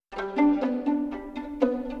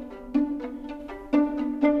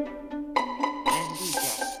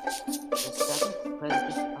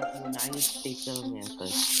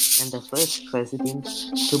first president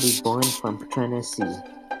to be born from Tennessee.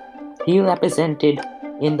 He represented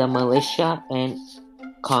in the militia and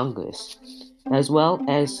Congress, as well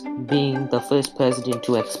as being the first president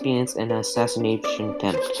to experience an assassination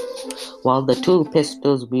attempt. While the two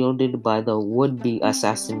pistols wielded by the would-be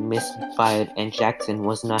assassin misfired and Jackson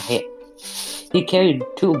was not hit, he carried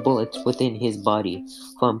 2 bullets within his body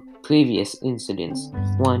from previous incidents,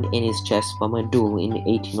 one in his chest from a duel in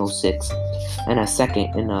 1806, and a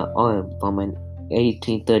second in the arm from an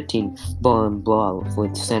 1813 barn brawl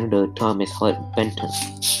with Senator Thomas Hart Benton.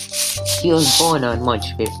 He was born on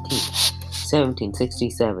March 15,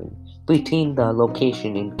 1767, between the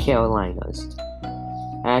location in Carolinas.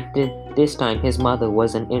 At this time, his mother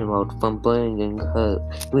was an inroad from bringing her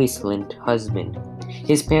recent husband.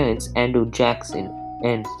 His parents, Andrew Jackson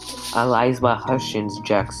and Eliza Hutchins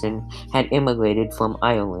Jackson, had immigrated from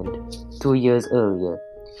Ireland 2 years earlier,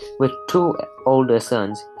 with 2 older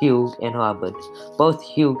sons, Hugh and Robert. Both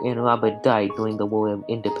Hugh and Robert died during the War of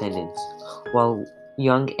Independence, while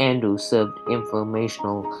young Andrew served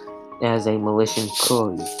informational as a militia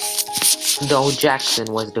courier. Though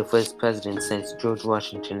Jackson was the first president since George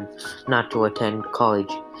Washington not to attend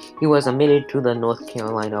college, he was admitted to the North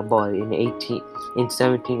Carolina bar in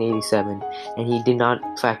 1787, and he did not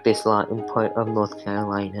practice law in part of North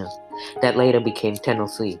Carolina that later became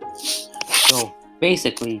Tennessee. So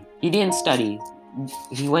basically, he didn't study.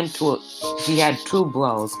 He had 2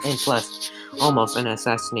 brawls and plus almost an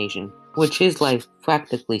assassination, which his life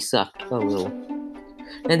practically sucked a little.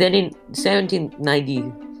 And then in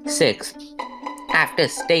 1796, after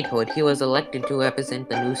statehood, he was elected to represent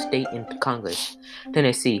the new state in Congress,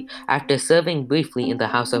 Tennessee. After serving briefly in the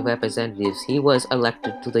House of Representatives, he was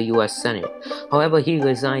elected to the U.S. Senate. However, he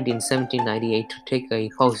resigned in 1798 to take a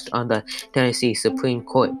post on the Tennessee Supreme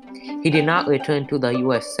Court. He did not return to the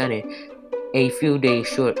U.S. Senate a few days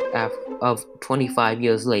short of 25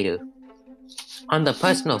 years later. On the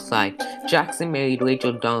personal side, Jackson married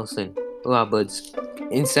Rachel Donaldson Roberts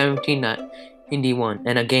in 1791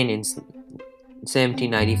 and again in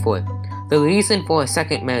 1794. The reason for her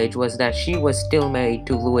second marriage was that she was still married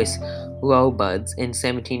to Louis Robards in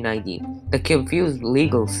 1790. The confused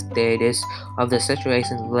legal status of the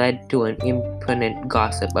situation led to an impertinent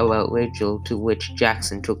gossip about Rachel, to which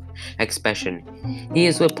Jackson took exception. He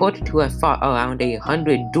is reported to have fought around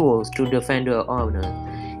 100 duels to defend her honor.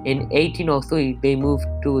 In 1803, they moved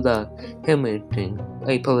to the Hamilton,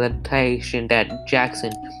 a plantation that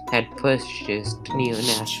Jackson had purchased near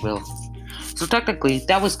Nashville. So technically,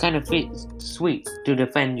 that was kind of sweet to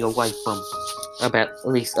defend your wife from about at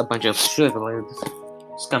least a bunch of shriveled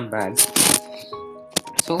scumbags.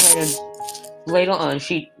 So later on,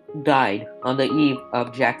 she died on the eve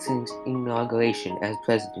of Jackson's inauguration as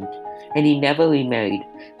president, and he never remarried.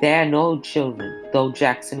 They had no children, though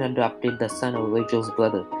Jackson adopted the son of Rachel's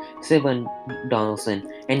brother, Stephen Donaldson,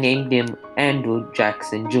 and named him Andrew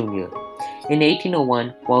Jackson Jr. In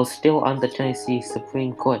 1801, while still on the Tennessee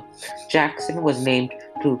Supreme Court, Jackson was named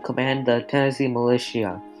to command the Tennessee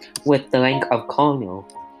militia with the rank of colonel,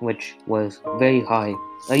 which was very high.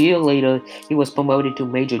 A year later, he was promoted to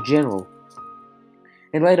major general.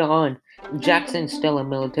 And later on, Jackson's stellar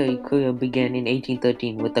military career began in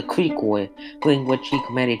 1813 with the Creek War, during which he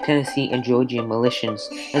commanded Tennessee and Georgia militias,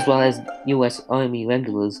 as well as U.S. Army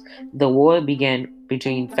regulars. The war began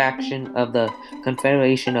between faction of the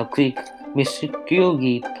Confederation of Creek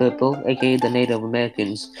Muskogee People, aka the Native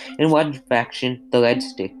Americans, and one faction, the Red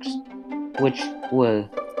Sticks, which were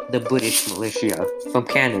the British militia from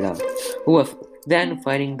Canada, who were then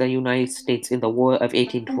fighting the United States in the War of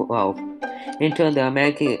 1812. In turn, the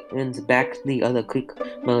Americans backed the other Creek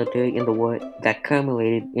military in the war that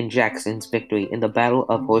culminated in Jackson's victory in the Battle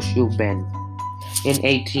of Horseshoe Bend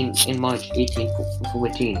in March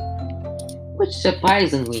 1814, which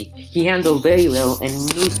surprisingly he handled very well, and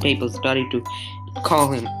newspapers started to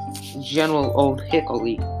call him General Old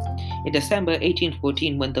Hickory. In December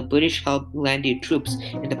 1814, when the British helped landed troops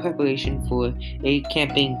in the preparation for a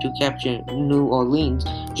campaign to capture New Orleans,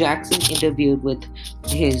 Jackson intervened with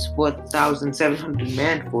his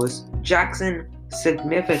 4,700-man force. Jackson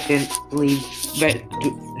significantly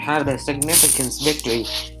had a significant victory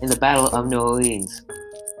in the Battle of New Orleans,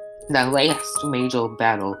 the last major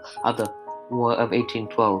battle of the War of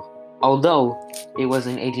 1812, although it was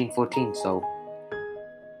in 1814, so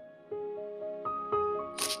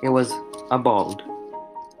it was a bold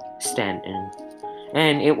stand-in,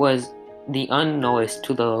 and it was the unnoticed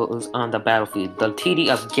to those on the battlefield. The Treaty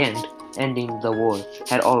of Ghent, ending the war,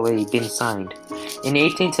 had already been signed. In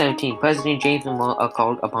 1817, President James Monroe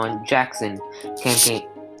called upon Jackson campaign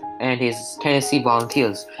and his Tennessee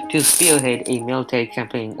Volunteers to spearhead a military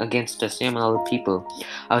campaign against the Seminole people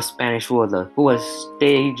of Spanish ruler who was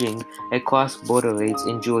staging a cross-border raids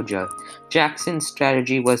in Georgia. Jackson's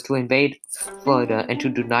strategy was to invade Florida and to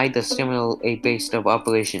deny the Seminole a base of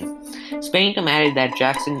operation. Spain demanded that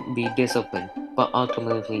Jackson be disciplined, but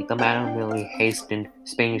ultimately the matter merely hastened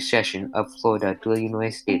Spain's cession of Florida to the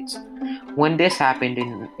United States. When this happened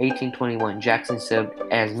in 1821, Jackson served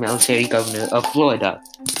as military governor of Florida,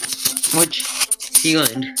 which he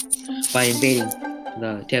earned by invading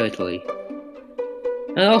the territory.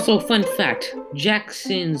 And also, fun fact: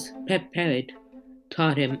 Jackson's pet parrot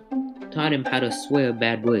taught him how to swear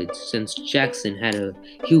bad words, since Jackson had a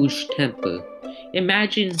huge temper.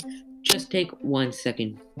 Imagine, just take 1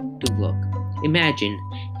 second to look. Imagine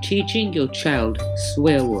teaching your child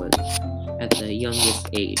swear words at the youngest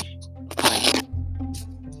age, like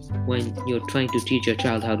when you're trying to teach your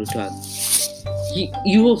child how to talk.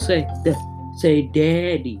 You will say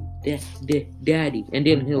daddy, daddy, and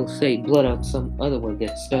then he'll say blood out some other word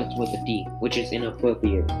that starts with a D, which is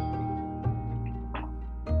inappropriate.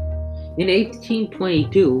 In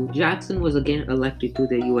 1822, Jackson was again elected to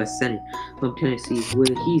the U.S. Senate from Tennessee,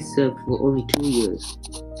 where he served for only 2 years.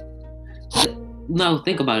 Now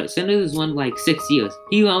think about it. Senators won like 6 years.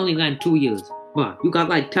 He only ran 2 years. Wow, you got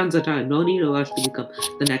like tons of time. No need to rush to become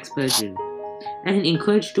the next president. And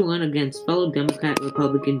encouraged to run against fellow Democrat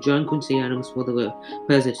Republican John Quincy Adams for the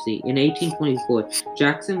presidency. In 1824,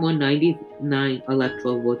 Jackson won 99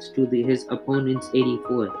 electoral votes to his opponent's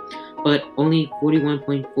 84, but only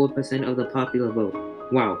 41.4% of the popular vote.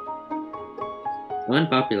 Wow.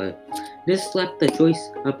 Unpopular. This left the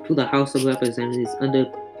choice up to the House of Representatives under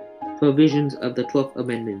provisions of the 12th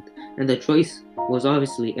Amendment, and the choice was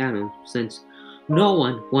obviously Adams, since no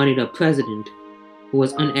one wanted a president who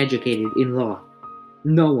was uneducated in law.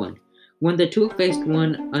 No one. When the two faced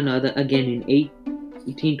one another again in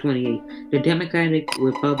 1828, the Democratic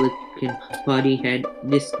Republican Party had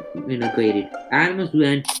disintegrated. Adams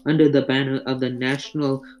ran under the banner of the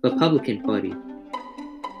National Republican Party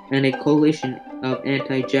and a coalition of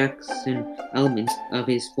anti-Jackson elements of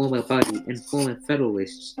his former party and former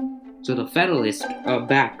Federalists. So the Federalists are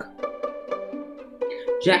back.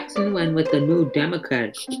 Jackson went with the new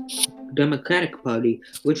Democratic Party,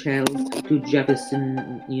 which held to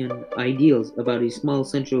Jeffersonian ideals about a small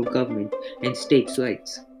central government and states'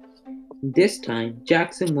 rights. This time,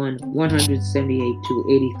 Jackson won 178 to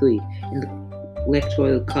 83 in the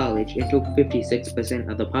Electoral College and took 56%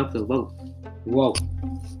 of the popular vote. Whoa,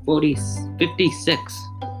 56,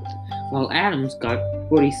 while Adams got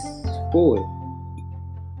 44.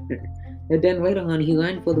 And then later on, he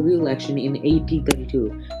ran for the re-election in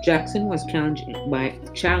 1832. Jackson was challenged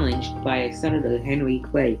by Senator Henry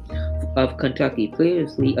Clay of Kentucky,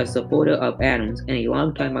 previously a supporter of Adams and a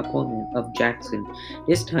longtime opponent of Jackson.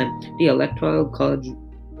 This time, the Electoral College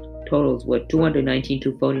totals were 219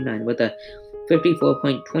 to 49, with a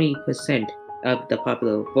 54.20% of the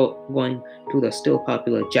popular vote going to the still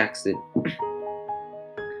popular Jackson.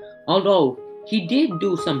 Although he did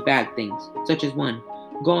do some bad things, such as one,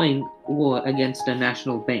 going war against the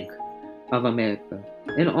National Bank of America.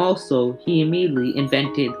 And also, he immediately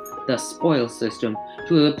invented the spoil system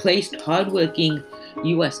to replace hardworking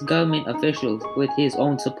U.S. government officials with his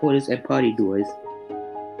own supporters and party doers,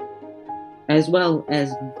 as well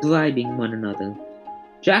as bribing one another.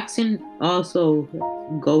 Jackson also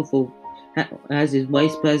as his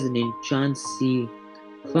vice president, John C.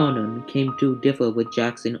 Cronin, came to differ with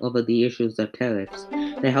Jackson over the issues of tariffs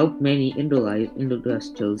that helped many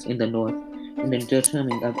industrials in the North in the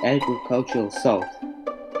determining of agricultural South,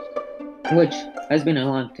 which has been a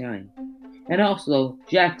long time. And also,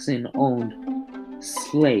 Jackson owned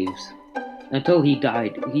slaves. Until he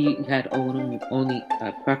died, he had only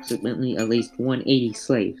approximately at least 180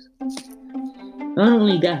 slaves. Not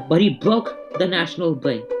only that, but he broke the National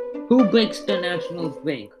Bank. Who breaks the National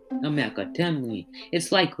Bank? America, tell me.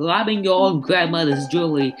 It's like robbing your own grandmother's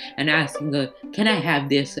jewelry and asking her, "Can I have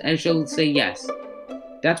this?" And she'll say yes.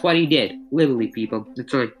 That's what he did. Literally, people.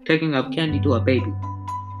 It's like taking up candy to a baby.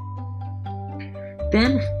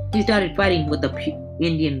 Then he started fighting with the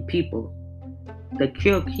Indian people. The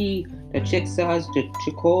Cherokee, the Chickasaws, the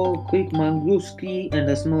Chicole, Creek, Munguski, and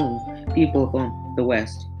the Samoan people from the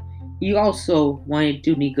West. He also wanted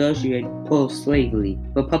to negotiate pro-slavery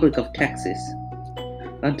Republic of Texas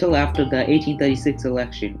until after the 1836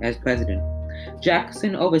 election as president.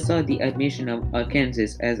 Jackson oversaw the admission of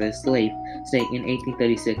Arkansas as a slave state in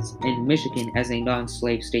 1836 and Michigan as a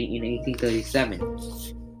non-slave state in 1837.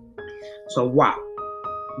 So wow,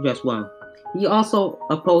 just wow. He also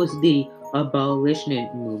opposed the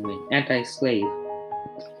abolitionist movement, anti-slave,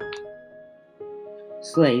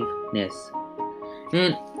 slaveness.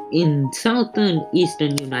 And in southern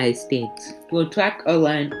eastern United States, to attract a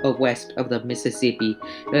land west of the Mississippi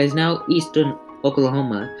that is now eastern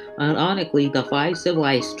Oklahoma, ironically, the five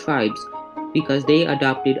civilized tribes, because they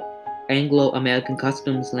adopted Anglo-American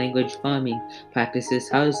customs, language, farming practices,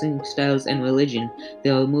 housing styles, and religion,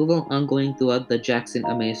 their removal ongoing throughout the Jackson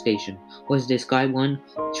administration was described one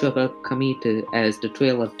Trevor committee as the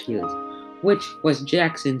Trail of Tears, which was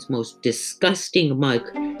Jackson's most disgusting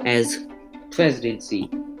mark as presidency.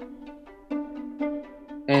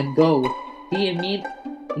 And though he immediately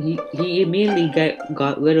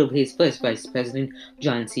got rid of his first vice president,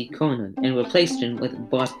 John C. Cornyn, and replaced him with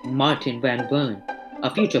Martin Van Buren, a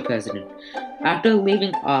future president. After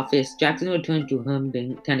leaving office, Jackson returned to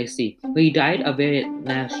Herndon, Tennessee, where he died of various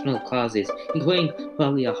national causes, including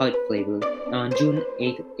probably a heart failure, on June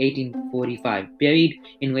 8, 1845, buried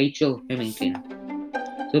in Rachel, Remington.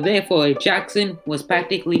 So therefore, Jackson was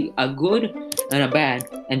practically a good and a bad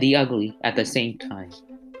and the ugly at the same time,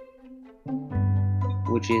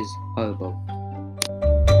 which is horrible.